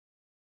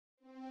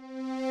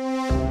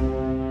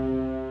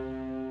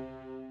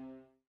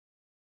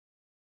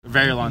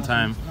very long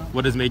time.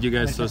 What has made you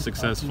guys so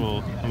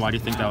successful, and why do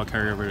you think that will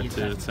carry over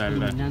to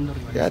Saturday?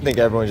 Yeah, I think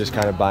everyone's just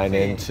kind of buying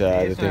into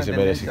the things that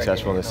made us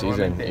successful in the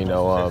season. You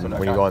know,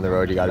 when you go on the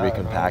road, you got to be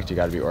compact, you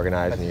got to be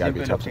organized, and you got to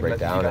be tough to break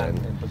down. And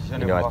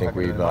you know, I think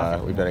we've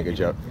done a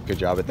good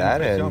job at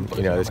that. And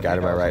you know, this guy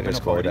to my right has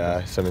scored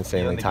some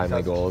insanely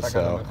timely goals.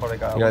 So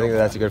you know, I think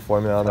that's a good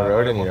formula on the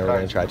road, and you know, we're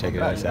going to try to take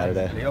it on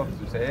Saturday.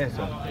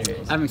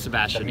 Having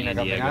Sebastian and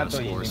Diego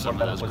score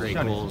some of those great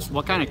goals,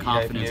 what kind of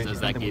confidence does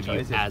that give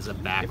you as a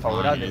back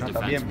line and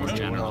defense more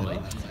generally?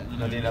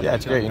 Yeah,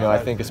 it's great. You know, I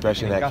think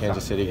especially in that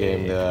Kansas City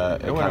game,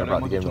 it kind of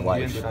brought the game to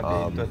life.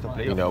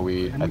 You know,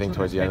 I think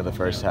towards the end of the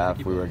first half,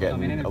 we were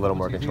getting a little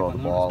more control of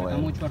the ball,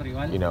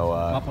 and you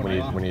know,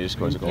 when you just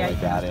scores a goal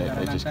like that,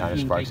 it just kind of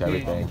sparks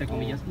everything.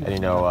 And you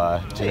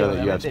know, to know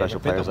that you have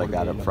special players like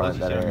that up front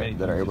that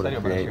are able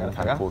to create and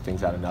kind of pull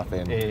things out of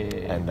nothing,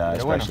 and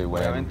especially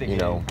when you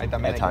know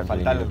at times when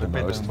you need it the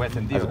most,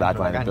 as a back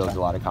line, it builds a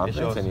lot of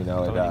confidence, and you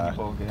know,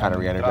 it kind of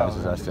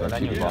re-energizes us to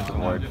keep them off the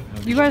board.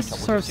 You guys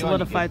sort of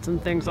solidified some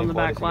things on the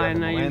back line.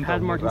 Now you've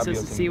had more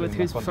consistency with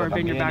who's sort of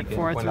been your back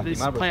four through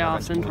these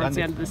playoffs and towards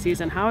the end of the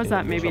season. How has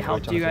that maybe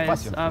helped you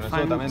guys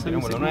find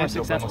some more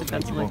success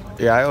defensively?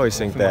 Yeah, I always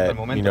think that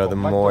you know, the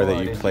more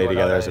that you play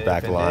together as a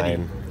back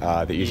line,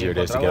 the easier it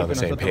is to get on the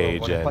same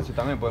page. And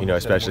you know,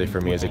 especially for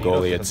me as a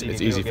goalie, it's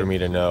easy for me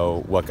to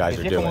know what guys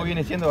are doing.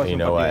 You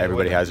know,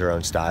 everybody has their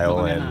own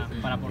style,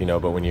 and you know,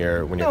 but when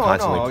you're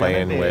constantly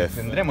playing with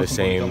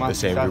the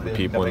same group of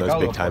people in those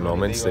big time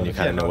moments, then you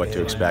kind of know what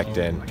to expect,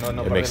 and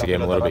it makes the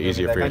game a little bit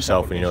easier for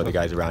yourself when you know what the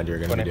guys around you are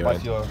going to be doing.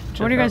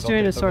 What are you guys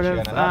doing to sort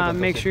of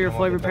make sure you're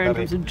fully prepared in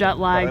terms of jet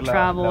lag,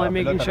 travel, and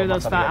making sure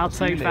those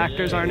outside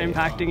factors aren't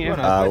impacting you?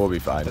 We'll be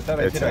fine.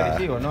 It's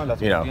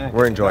you know,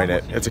 we're enjoying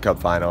it. It's a cup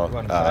final.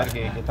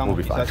 We'll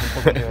be fine.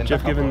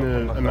 Jeff, given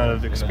the amount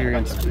of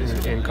experience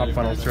in cup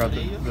finals throughout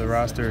the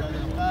roster,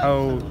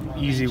 how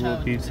easy will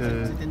it be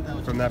to,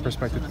 from that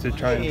perspective, to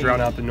try and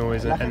drown out the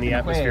noise and the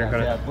atmosphere and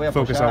kind of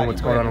focus on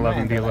what's going on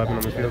 11v11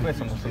 on the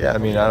field? Yeah, I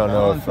mean, I don't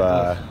know if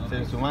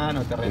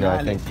you know,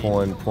 I think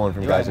pulling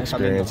from guys'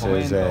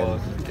 experiences,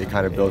 and it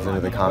kind of builds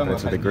into the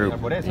confidence of the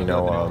group. You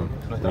know,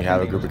 when you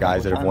have a group of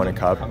guys that have won a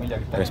cup, and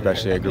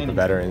especially a group of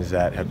veterans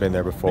that have been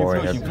there before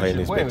and have played in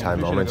these big time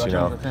moments, you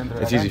know,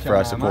 it's easy for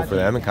us to pull for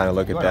them and kind of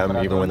look at them,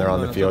 even when they're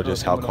on the field,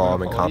 just how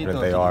calm and confident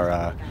they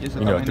are,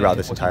 you know, throughout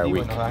this entire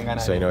week.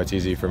 So, you know, it's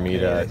easy for me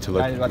to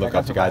look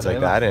up to guys like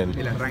that and,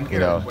 you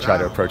know, try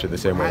to approach it the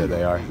same way that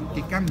they are.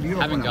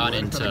 Having gone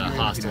into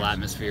hostile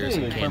atmospheres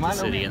in Kansas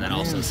City and then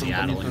also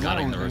Seattle and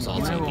gotten the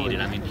results you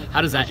needed, I mean,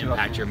 how does that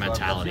impact your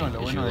mentality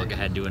as you look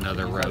ahead to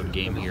another road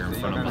game here in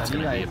front of what's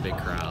going to be a big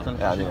crowd?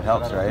 Yeah, I mean, it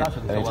helps, right?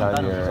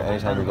 Anytime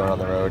you're going on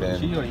the road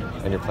and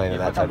you're playing in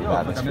that type of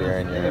atmosphere,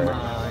 and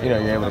you're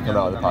able to come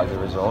out with a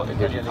positive result, it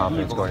gives you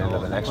confidence going into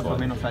the next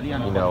one.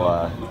 You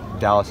know,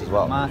 Dallas as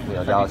well. You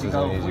know, Dallas isn't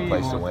an easy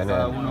place to win,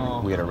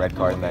 and we had a red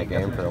card in that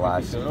game for the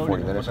last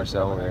 40 minutes or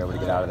so, and we were able to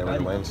get out of there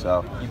with a win.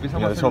 So, you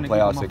know, this whole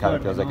playoffs, it kind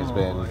of feels like it's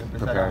been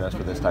preparing us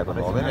for this type of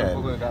moment,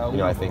 and you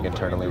know, I think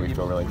internally we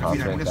feel really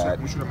confident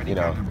that, you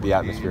know, the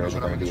atmosphere isn't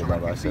going to be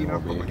above us, and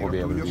we'll be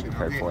able to be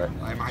prepared for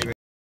it.